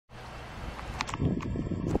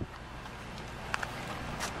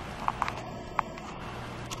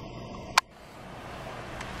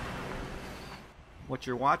What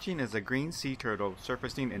you're watching is a green sea turtle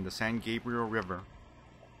surfacing in the San Gabriel River.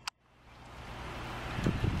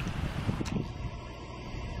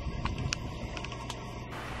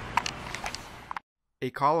 A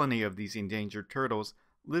colony of these endangered turtles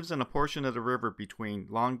lives in a portion of the river between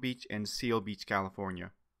Long Beach and Seal Beach,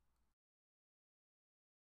 California.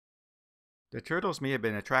 The turtles may have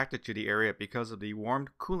been attracted to the area because of the warm,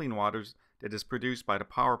 cooling waters that is produced by the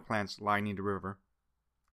power plants lining the river.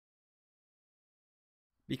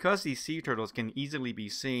 Because these sea turtles can easily be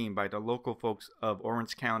seen by the local folks of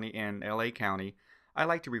Orange County and LA County, I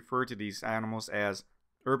like to refer to these animals as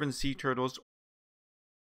urban sea turtles.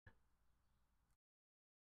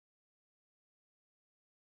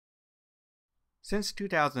 Since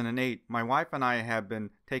 2008, my wife and I have been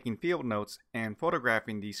taking field notes and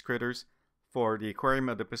photographing these critters for the Aquarium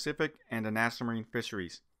of the Pacific and the National Marine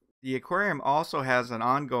Fisheries. The aquarium also has an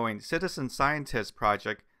ongoing citizen scientist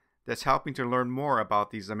project that's helping to learn more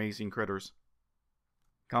about these amazing critters.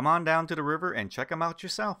 Come on down to the river and check them out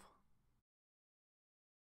yourself.